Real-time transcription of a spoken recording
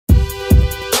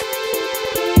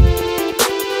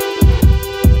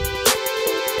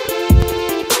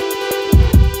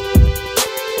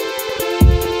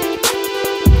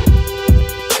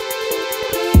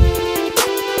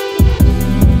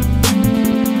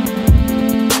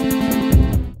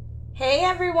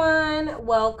everyone,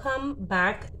 welcome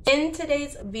back. In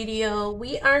today's video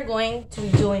we are going to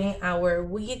be doing our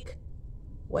week,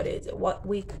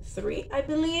 week 3, I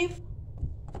believe.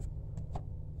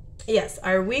 Yes,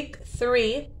 our week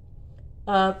 3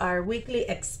 of our weekly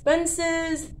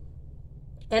expenses.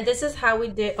 And this is how we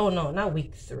did, oh no, not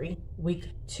week 3, week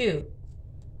 2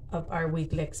 of our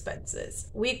weekly expenses.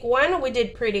 Week 1 we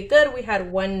did pretty good. We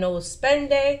had one no spend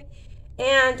day.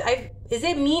 And is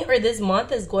it me or this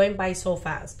month is going by so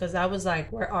fast? Because I was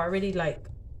like, we're already like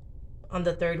on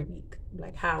the 3rd week.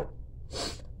 Like how?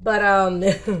 But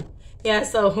yeah,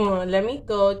 so let me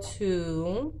go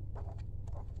to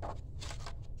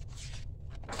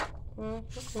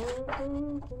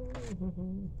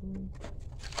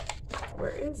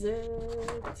where is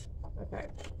it? Okay.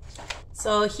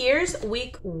 So here's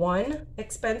week 1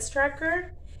 expense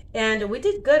tracker. And we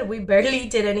did good. We barely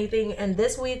did anything. And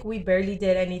this week we barely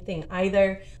did anything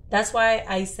either. That's why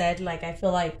I said, like, I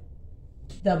feel like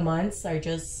the months are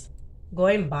just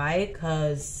going by,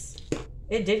 because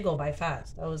it did go by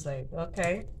fast. I was like,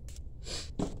 okay.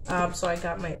 So I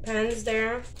got my pens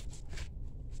there.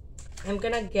 I'm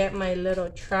gonna get my little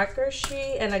tracker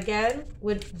sheet. And again,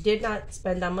 we did not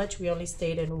spend that much. We only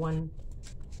stayed in one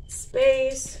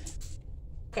space.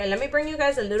 Okay, let me bring you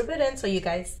guys a little bit in so you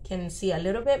guys can see a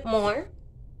little bit more.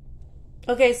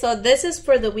 Okay, so this is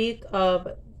for the week of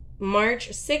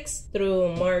March 6th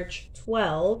through March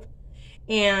 12th.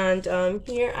 And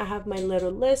here I have my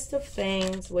little list of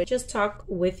things. We'll just talk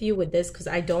with you with this because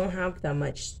I don't have that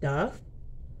much stuff,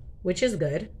 which is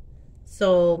good.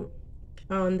 So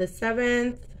on the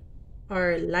 7th,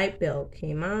 our light bill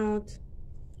came out.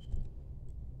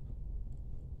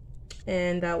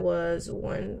 And that was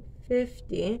 $150.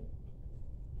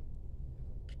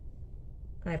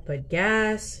 I put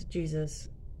gas. Jesus,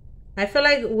 I feel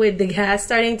like with the gas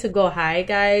starting to go high,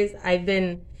 guys,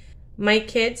 my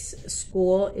kids'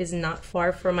 school is not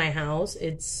far from my house.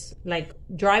 It's like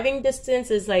driving distance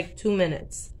is like 2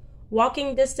 minutes.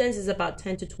 Walking distance is about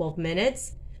 10 to 12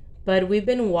 minutes. But we've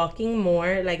been walking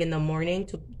more like in the morning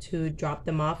to drop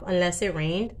them off unless it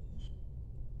rained.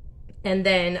 And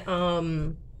then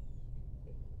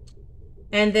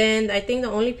I think the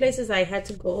only places I had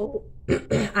to go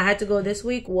this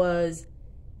week was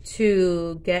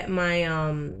to get my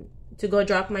to go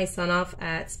drop my son off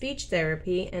at speech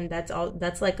therapy, and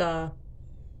that's like a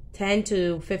 10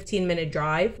 to 15 minute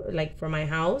drive, like from my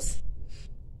house.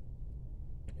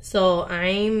 So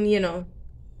I'm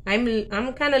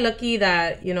kind of lucky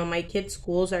that, my kids'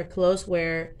 schools are close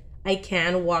where I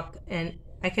can walk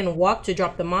to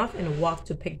drop them off and walk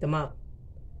to pick them up.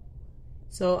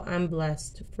 So I'm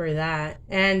blessed for that.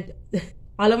 And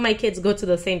all of my kids go to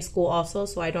the same school also,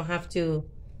 so I don't have to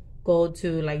go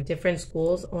to like different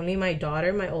schools. Only my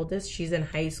daughter, my oldest, she's in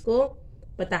high school,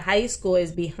 but the high school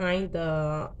is behind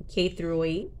the K through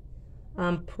 8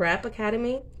 prep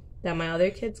academy that my other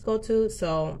kids go to.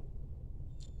 So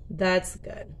that's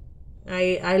good.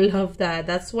 I love that.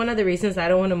 That's one of the reasons I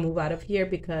don't want to move out of here,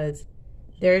 because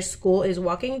their school is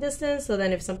walking distance. So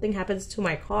then if something happens to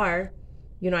my car,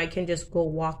 I can just go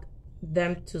walk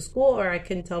them to school, or I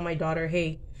can tell my daughter,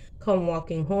 hey, come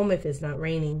walking home if it's not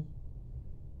raining.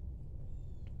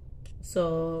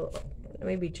 So let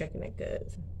me be checking it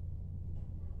good.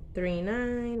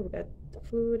 3.9, we got the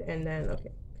food, and then,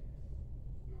 okay.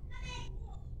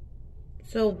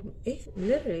 So it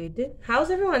literally did.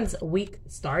 How's everyone's week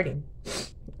starting?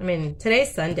 I mean,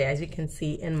 today's Sunday, as you can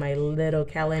see in my little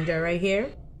calendar right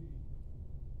here.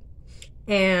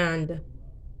 And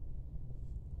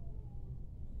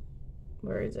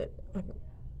where is it? Okay.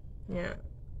 Yeah.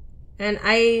 And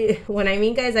when I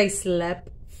mean, guys, I slept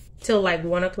till like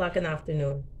 1 o'clock in the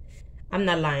afternoon. I'm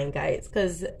not lying, guys,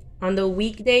 because on the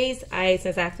weekdays,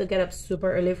 since I have to get up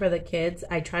super early for the kids,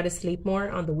 I try to sleep more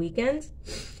on the weekends.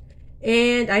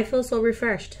 And I feel so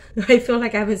refreshed. I feel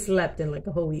like I haven't slept in like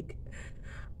a whole week.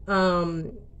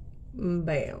 Bam.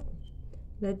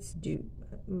 Let's do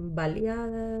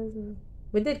baleadas.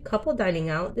 We did couple dining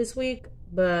out this week,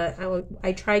 but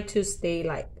I tried to stay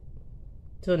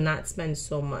to not spend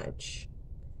so much.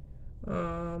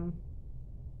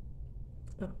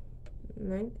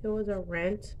 There was a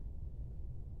rent.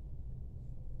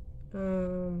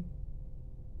 Let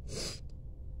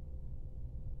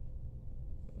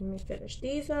me finish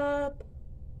these up.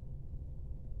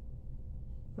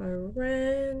 Our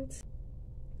rent.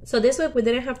 So this week we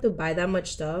didn't have to buy that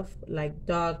much stuff like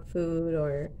dog food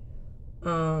or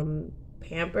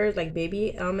Pampers, like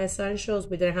baby essentials.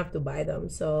 We didn't have to buy them,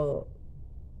 so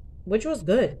which was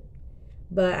good.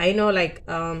 But I know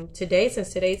today,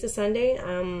 since today's a Sunday,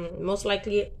 most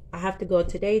likely I have to go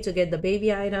today to get the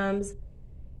baby items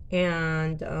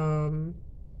And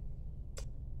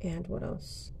what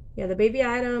else? Yeah, the baby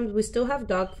items. We still have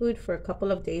dog food for a couple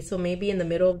of days, so maybe in the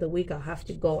middle of the week I'll have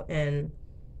to go and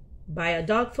buy a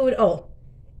dog food. Oh,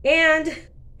 and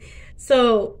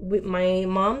so my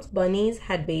mom's bunnies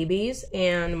had babies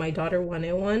and my daughter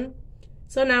wanted one,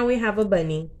 so now we have a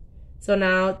bunny. So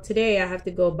now today I have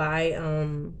to go buy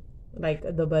like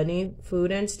the bunny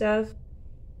food and stuff.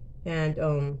 And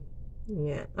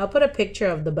yeah, I'll put a picture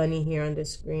of the bunny here on the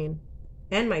screen,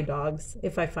 and my dogs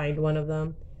if I find one of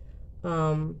them.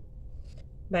 But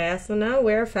yeah, so now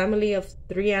we're a family of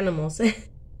 3 animals. We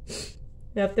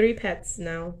have 3 pets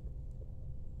now.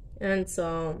 And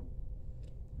so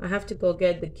I have to go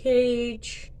get the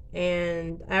cage.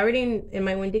 And I already, in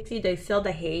my Winn-Dixie, they sell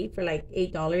the hay for like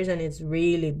 $8, and it's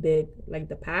really big, like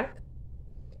the pack.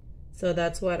 So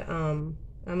that's what I'm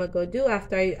gonna go do.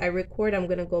 After I record, I'm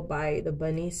gonna go buy the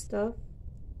bunny stuff.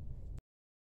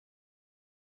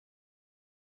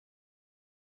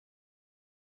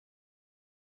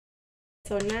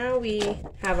 So now we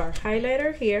have our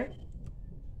highlighter here,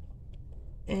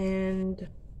 and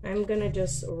I'm gonna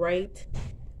just write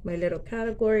my little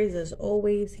categories as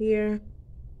always here.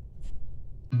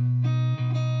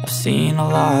 I've seen a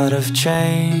lot of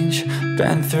change,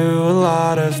 been through a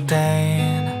lot of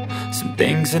pain. Some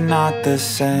things are not the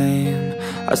same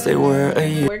as they were a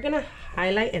year. We're gonna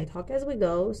highlight and talk as we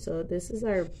go. So this is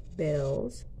our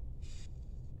bills,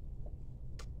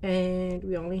 and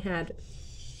we only had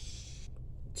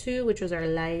 2, which was our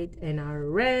light and our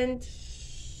rent.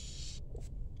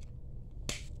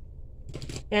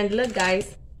 And look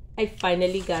guys, I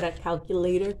finally got a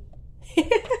calculator.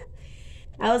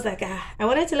 I was like, I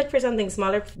wanted to look for something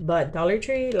smaller, but Dollar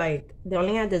Tree, like, they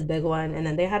only had this big one, and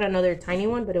then they had another tiny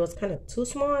one, but it was kind of too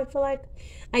small, I feel like.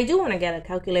 I do want to get a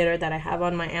calculator that I have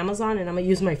on my Amazon, and I'm going to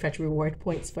use my Fetch Reward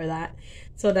points for that.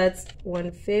 So that's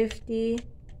 $150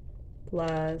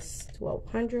 plus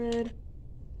 $1,200.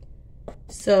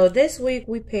 So this week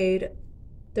we paid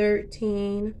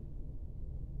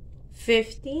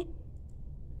 $1,350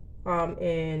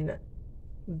 in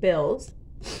bills.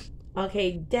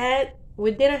 Okay, debt.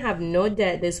 We didn't have no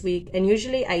debt this week, and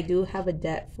usually I do have a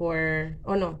debt for,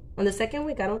 oh no, on the second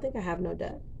week I don't think I have no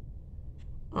debt.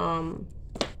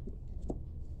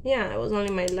 Yeah, it was only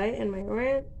my light and my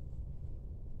rent,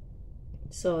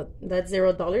 so that's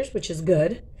 $0, which is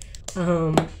good.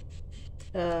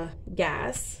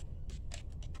 Gas,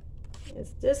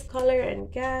 it's this color,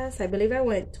 and gas, I believe I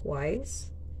went twice.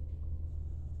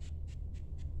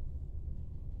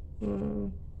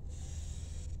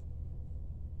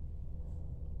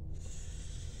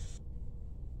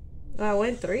 I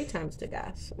went 3 times to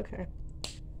gas. Okay.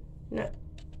 No.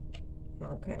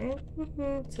 Okay.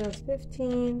 So it's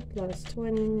 15 plus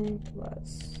 20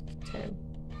 plus 10.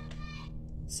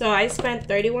 So I spent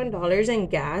 $31 in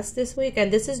gas this week,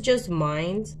 and this is just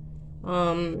mine.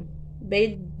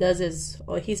 Babe does his,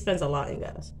 oh, he spends a lot in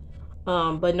gas.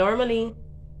 But normally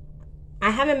I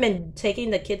haven't been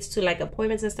taking the kids to like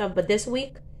appointments and stuff, but this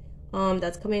week,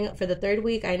 that's coming up for the 3rd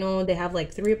week, I know they have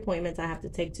like 3 appointments I have to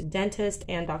take to dentist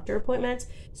and doctor appointments.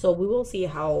 So we will see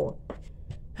how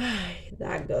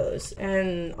that goes.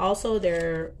 And also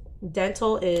their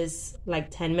dental is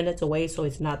like 10 minutes away, so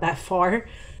it's not that far.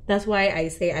 That's why I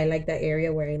say I like that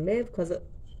area where I live, because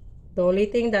the only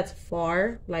thing that's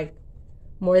far, like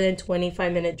more than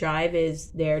 25-minute drive,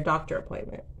 is their doctor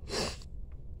appointment.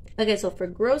 Okay, so for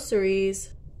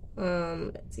groceries,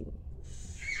 let's see.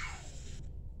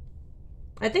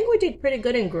 I think we did pretty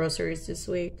good in groceries this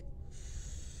week.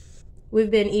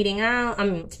 We've been eating out.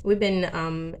 We've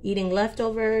been eating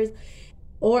leftovers,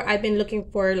 or I've been looking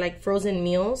for like frozen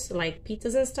meals, like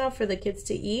pizzas and stuff for the kids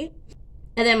to eat.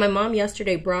 And then my mom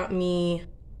yesterday brought me,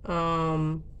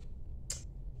 well,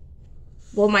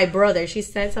 my brother. She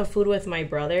sent some food with my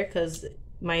brother because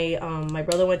my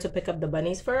brother went to pick up the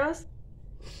bunnies for us.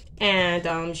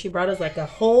 And she brought us like a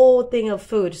whole thing of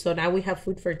food. So now we have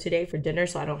food for today for dinner,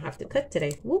 so I don't have to cook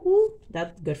today. Woo-hoo.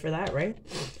 That's good for that, right?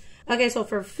 Okay, so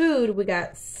for food, we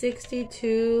got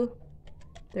 62,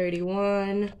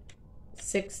 31,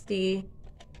 60,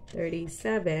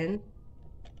 37,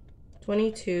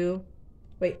 22.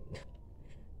 Wait,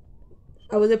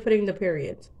 I wasn't putting the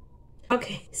periods.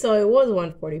 Okay, so it was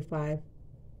 145.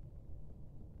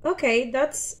 Okay,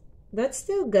 that's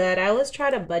still good. I always try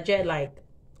to budget like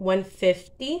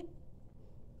 150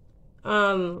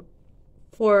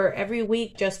 for every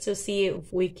week, just to see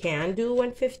if we can do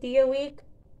 150 a week.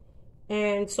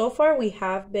 And so far we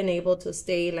have been able to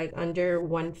stay like under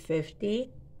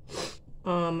 150.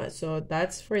 So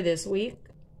that's for this week.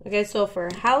 Okay, so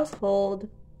for household,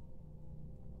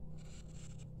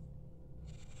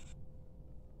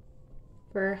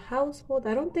 For household,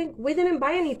 I don't think we didn't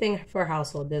buy anything for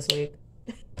household this week,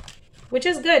 which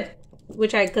is good.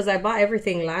 Because I bought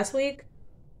everything last week,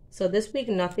 so this week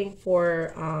nothing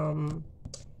for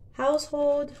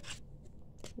household.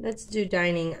 Let's do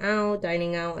dining out.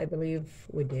 Dining out, I believe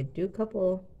we did do a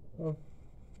couple of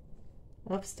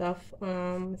stuff.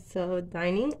 So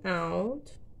dining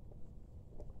out,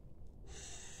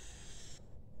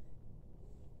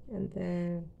 and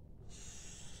then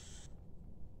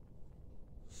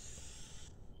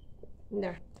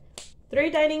there, 3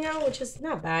 dining out, which is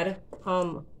not bad.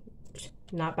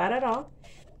 Not bad at all.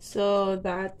 So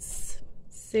that's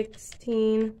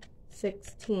 16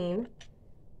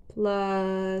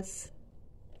 plus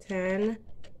 10,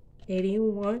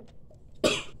 81.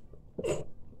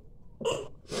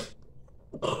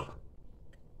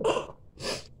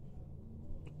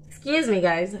 Excuse me,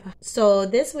 guys. So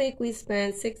this week we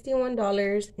spent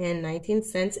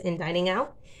 $61.19 in dining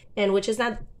out, and which is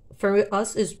not, for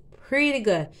us, is pretty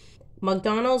good.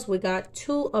 McDonald's, we got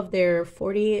 2 of their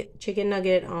 40 chicken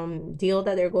nugget deal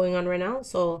that they're going on right now.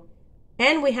 So,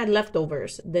 and we had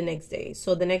leftovers the next day.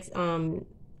 So the next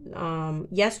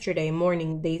yesterday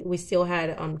morning, we still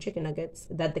had chicken nuggets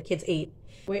that the kids ate.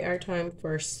 We are time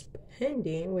for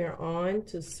spending. We are on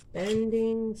to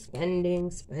spending.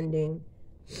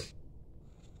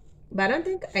 But I don't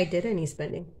think I did any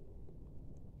spending.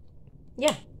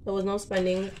 Yeah, there was no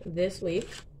spending this week.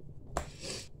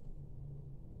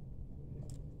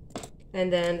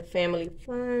 And then family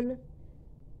fun.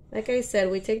 Like I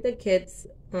said, we take the kids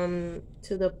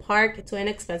to the park, to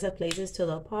inexpensive places, to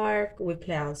the park. We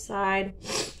play outside.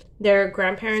 Their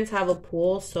grandparents have a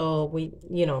pool, so we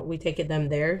take them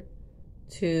there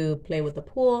to play with the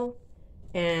pool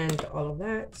and all of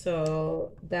that.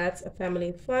 So that's a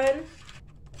family fun.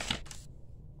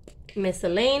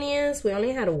 Miscellaneous, we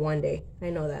only had a 1 day. I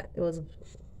know that. It was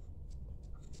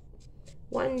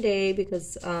 1 day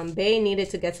because Bay needed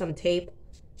to get some tape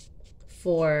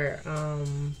for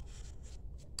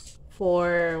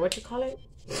what you call it,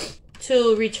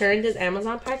 to return this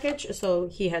Amazon package, so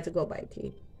he had to go buy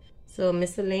tape. So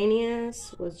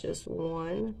miscellaneous was just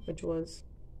 1, which was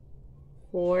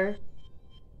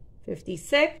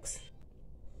 $4.56.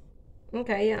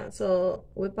 Okay, yeah, so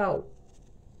we bought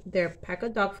their pack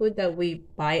of dog food that we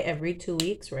buy every 2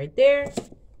 weeks right there.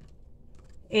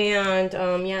 And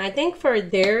yeah, I think for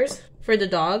theirs, for the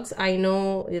dogs, I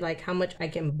know like how much I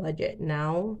can budget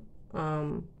now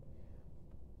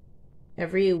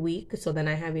every week, so then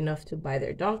I have enough to buy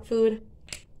their dog food.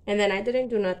 And then I didn't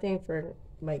do nothing for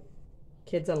like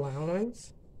kids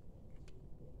allowance.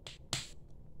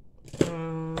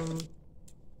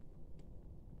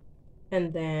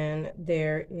 And then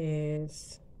there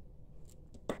is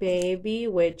baby,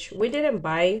 which we didn't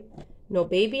buy no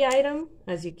baby item,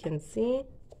 as you can see.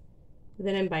 We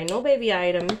didn't buy no baby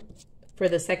item for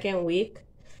the 2nd week.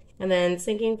 And then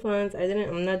sinking funds,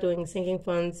 I'm not doing sinking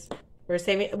funds or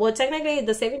saving. Well, technically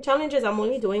the saving challenges, I'm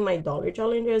only doing my dollar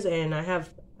challenges, and I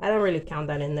don't really count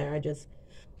that in there. I just,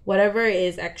 whatever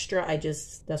is extra,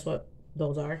 that's what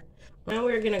those are. Now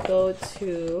we're gonna go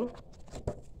to,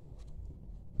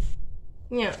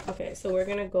 yeah, okay, so we're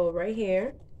gonna go right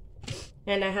here,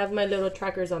 and I have my little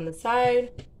trackers on the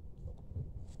side.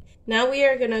 Now we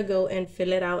are gonna go and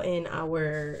fill it out in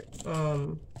our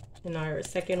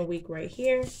 2nd week right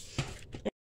here.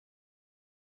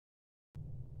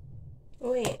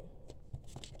 Oh, wait.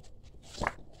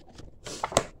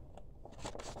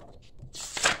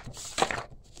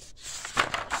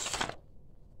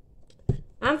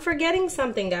 I'm forgetting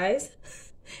something, guys.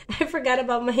 I forgot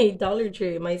about my Dollar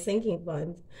Tree, my sinking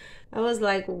funds. I was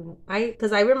like,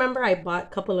 because I remember I bought a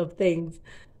couple of things.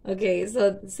 Okay,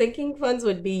 so sinking funds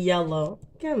would be yellow.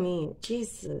 Look at me,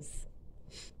 Jesus.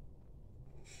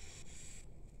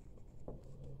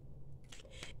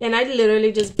 And I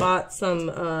literally just bought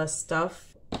some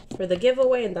stuff for the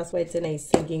giveaway, and that's why it's in a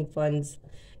sinking funds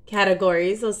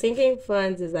category. So sinking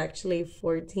funds is actually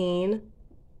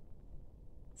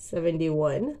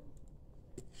 $14.71.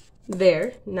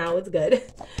 There, now it's good.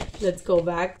 Let's go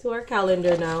back to our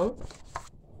calendar now.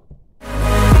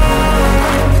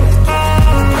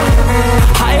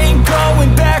 I ain't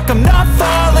going back, I'm not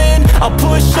falling. I'll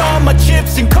push all my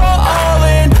chips and call all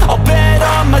in. I'll bet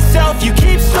on myself, you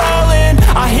keep stalling.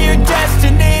 I hear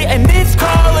destiny and it's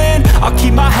calling. I'll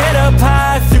keep my head up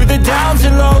high through the downs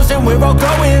and lows, and we're all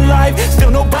going live.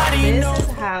 Still nobody knows. This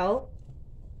is how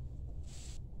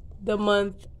the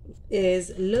month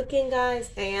is looking,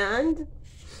 guys, and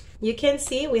you can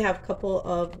see we have a couple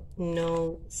of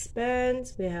no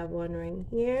spends. We have one right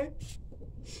here,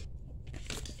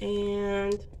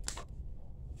 and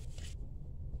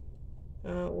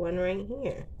one right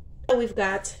here. We've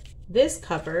got this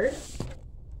covered.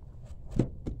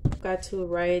 Got to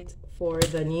write for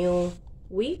the new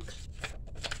week.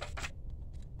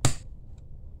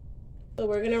 So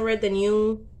we're gonna write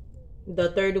the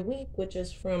third week, which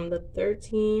is from the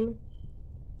 13th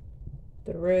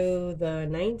through the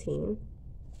 19th.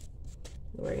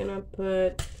 We're gonna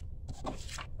put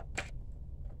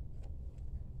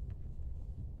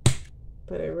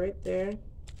it right there.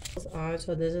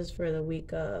 So this is for the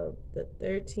week of the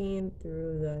 13th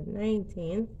through the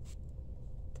 19th.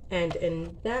 And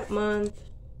in that month,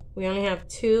 we only have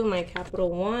two, my capital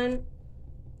one.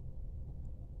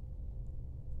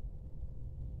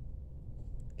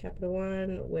 Capital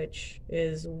one, which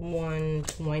is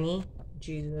 120.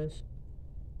 Jesus.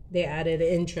 They added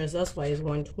interest, that's why it's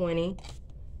 120.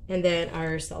 And then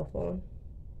our cell phone.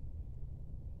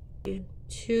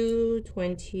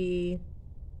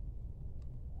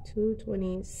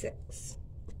 226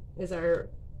 is our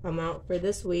amount for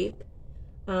this week.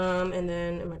 And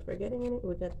then, am I forgetting any?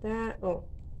 We got that. Oh,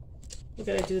 we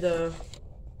gotta do the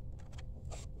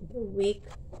week.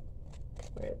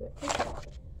 Where is it?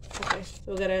 Okay, so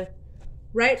we gotta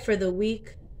write for the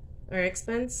week our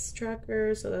expense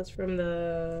tracker. So that's from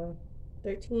the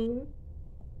 13th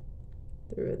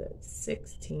through the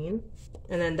 16th.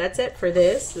 And then that's it for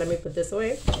this. Let me put this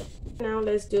away. Now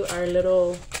let's do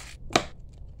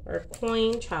our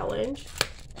coin challenge.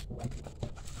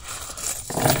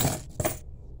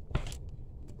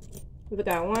 We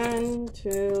got 1,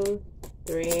 2,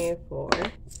 3, 4,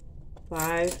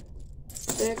 5,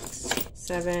 6,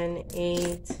 7,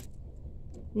 8,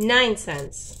 9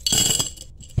 cents.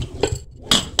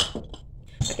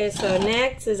 Okay, so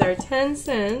next is our 10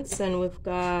 cents, and we've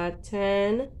got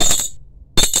 10,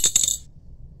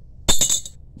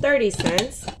 30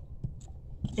 cents,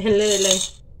 and literally,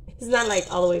 it's not like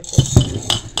all the way full.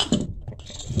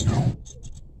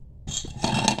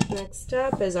 Next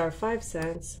up is our 5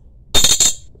 cents.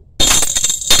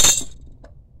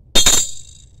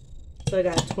 So I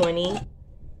got 20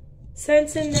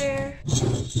 cents in there.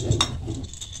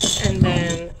 And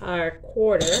then our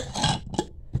quarter.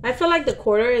 I feel like the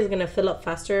quarter is gonna fill up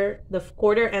faster. The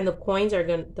quarter and the coins are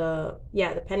gonna, the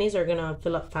pennies are gonna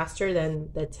fill up faster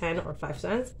than the 10 or 5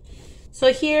 cents.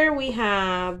 So here we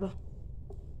have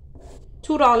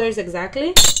 $2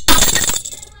 exactly.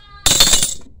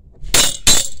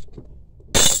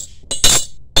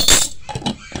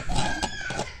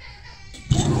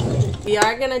 We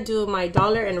are gonna do my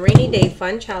dollar and rainy day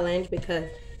fun challenge because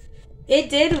it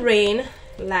did rain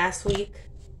last week.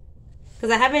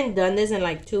 Because I haven't done this in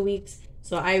like 2 weeks.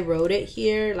 So I wrote it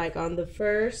here like on the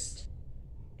 1st.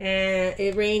 And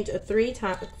it rained 3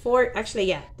 times,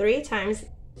 3 times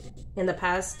in the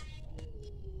past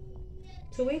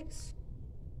 2 weeks.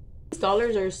 These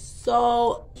dollars are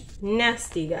so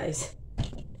nasty, guys.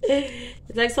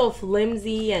 It's like so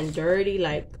flimsy and dirty,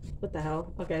 like what the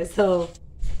hell? Okay, so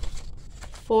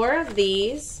 4 of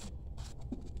these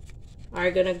are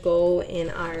gonna go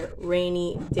in our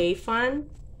rainy day fund.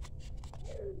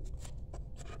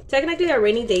 Technically, our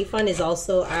rainy day fund is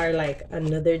also our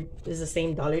is the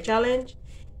same dollar challenge.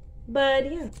 But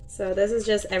yeah, so this is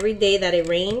just every day that it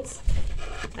rains,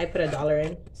 I put $1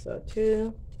 in. So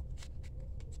 2,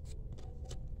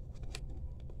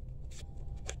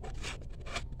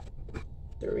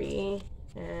 3,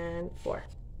 and 4.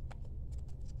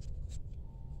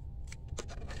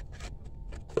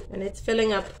 And it's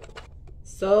filling up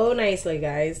so nicely,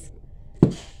 guys.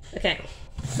 Okay,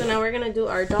 so now we're gonna do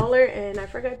our dollar, and I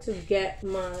forgot to get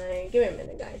my, give me a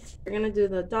minute, guys. We're gonna do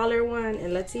the dollar one,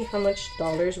 and let's see how much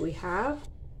dollars we have.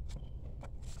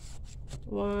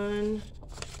 1,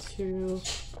 2,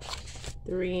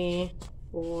 3,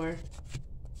 4,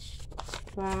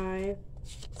 5,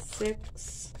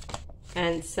 6,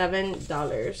 and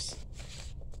 $7.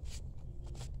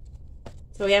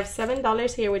 So we have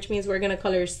 $7 here, which means we're gonna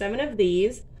color 7 of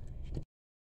these.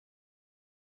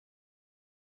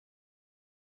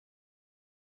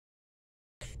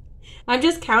 I'm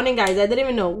just counting, guys. I didn't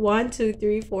even know. 1, 2,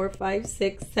 3, 4, 5,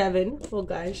 6, 7. Oh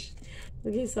gosh.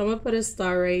 Okay, so I'm gonna put a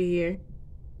star right here.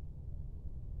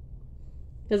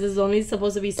 Because it's only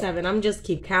supposed to be 7. I'm just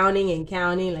keep counting and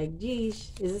counting, like,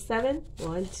 geez. Is it 7?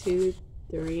 1, 2,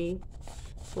 3,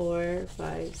 4,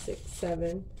 5, 6,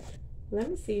 7. Let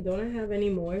me see. Don't I have any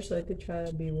more? So I could try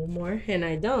to be one more, and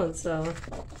I don't. So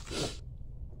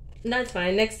that's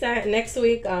fine. Next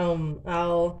week,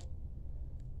 I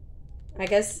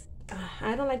guess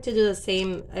I don't like to do the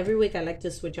same every week. I like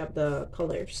to switch up the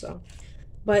colors. So,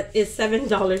 but it's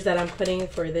 $7 that I'm putting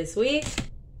for this week.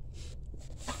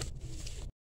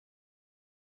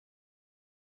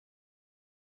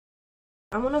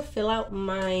 I'm gonna fill out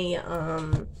my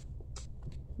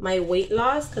my weight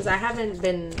loss because I've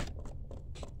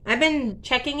been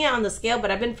checking it on the scale,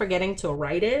 but I've been forgetting to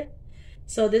write it.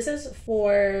 So this is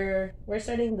for, we're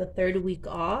starting the 3rd week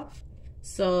off.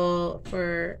 So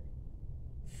for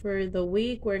the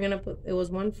week, we're gonna put, it was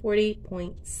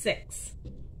 140.6.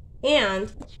 And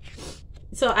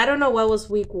so I don't know what was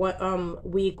week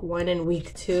 1 and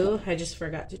week 2. I just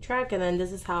forgot to track. And then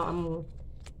this is how I'm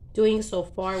doing so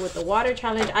far with the water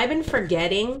challenge. I've been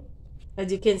forgetting,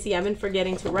 as you can see, I've been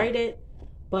forgetting to write it,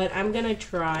 but I'm gonna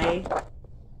try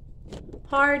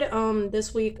hard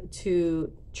this week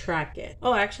to track it.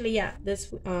 Oh, actually, yeah, this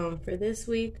for this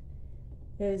week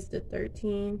is the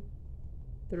 13th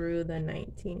through the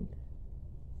 19th.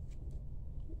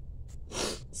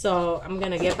 So I'm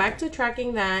gonna get back to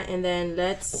tracking that, and then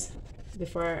let's,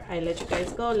 before I let you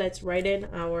guys go, let's write in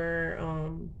our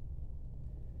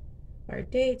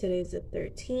date. Today's the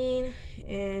 13th,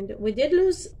 and we did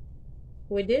lose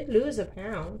a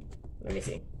pound. Let me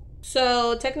see.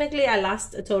 So technically I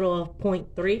lost a total of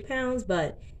 0.3 pounds,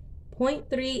 but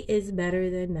 0.3 is better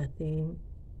than nothing.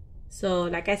 So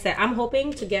like I said, I'm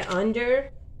hoping to get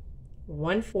under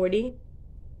 140.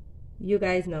 You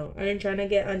guys know I've been trying to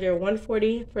get under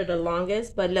 140 for the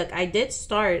longest, but look, I did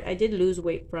lose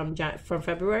weight from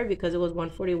February because it was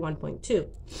 141.2.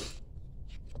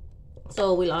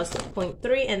 So we lost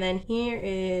 0.3, and then here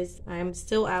is, I'm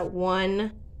still at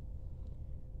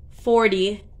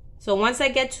 140. So once I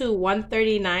get to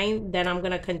 139, then I'm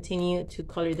gonna continue to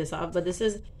color this off. But this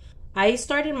is, I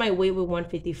started my weight with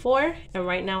 154, and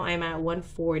right now I'm at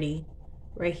 140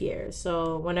 right here.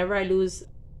 So whenever I lose,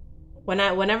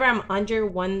 whenever I'm under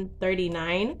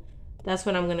 139, that's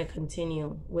when I'm gonna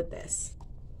continue with this.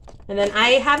 And then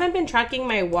I haven't been tracking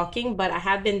my walking, but I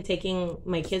have been taking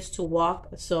my kids to walk,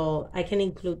 so I can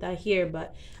include that here,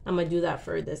 but I'm gonna do that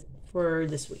for this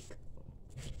week.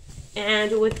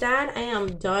 And with that, I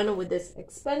am done with this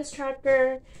expense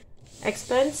tracker.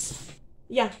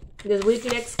 Yeah, this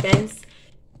weekly expense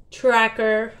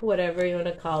tracker, whatever you want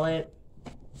to call it.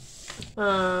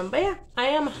 But yeah, I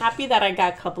am happy that I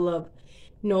got a couple of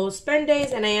no spend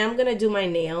days, and I am gonna do my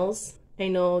nails. I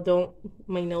know,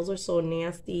 my nails are so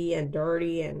nasty and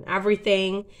dirty and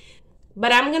everything,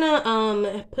 but I'm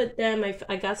gonna put them,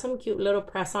 I got some cute little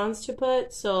press-ons to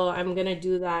put, so I'm gonna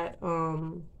do that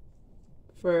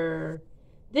for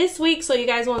this week, so you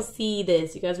guys won't see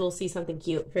this. You guys will see something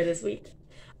cute for this week.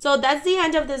 So that's the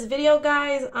end of this video,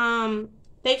 guys.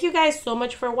 Thank you guys so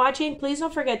much for watching. Please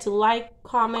don't forget to like,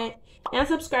 comment, and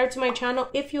subscribe to my channel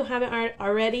if you haven't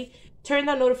already. Turn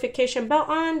that notification bell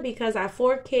on, because at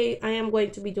 4K I am going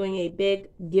to be doing a big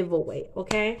giveaway,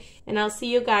 okay? And I'll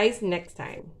see you guys next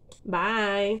time.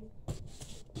 Bye.